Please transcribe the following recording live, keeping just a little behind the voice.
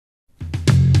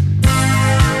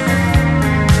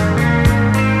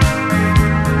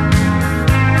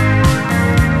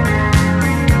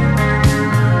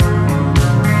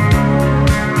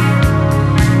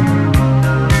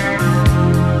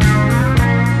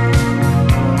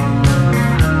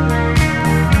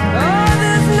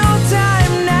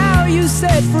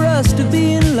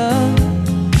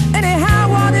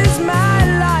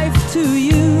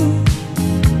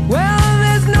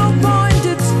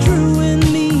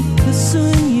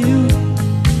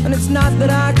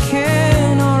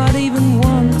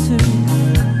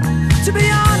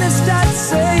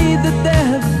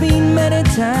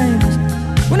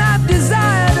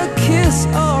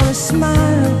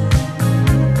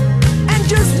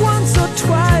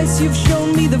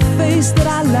place that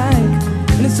I like,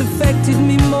 and it's affected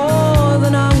me more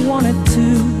than I wanted to.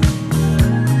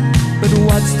 But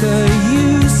what's the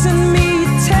use in me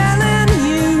telling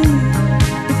you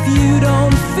if you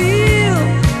don't feel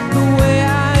the way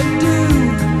I do?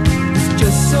 It's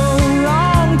just so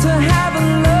wrong to have a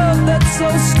love that's so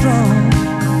strong.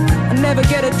 I never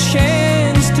get a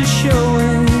chance to show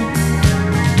it.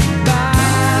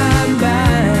 Bye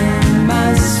bye, my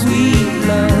sweet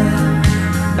love.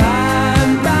 Bye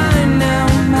bye now,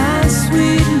 my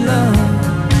sweet love.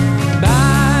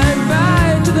 Bye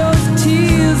bye to those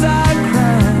tears I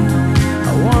cried.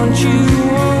 I want you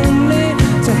only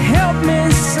to help me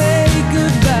say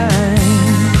goodbye.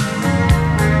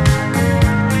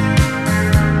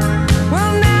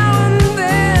 Well, now and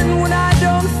then when I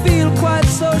don't feel quite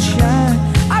so shy,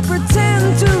 I pretend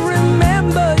to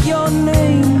remember your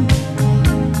name.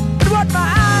 But what my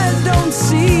eyes don't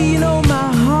see, you know, my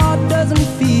heart doesn't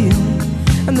feel,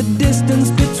 and the distance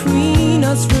between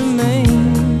us remains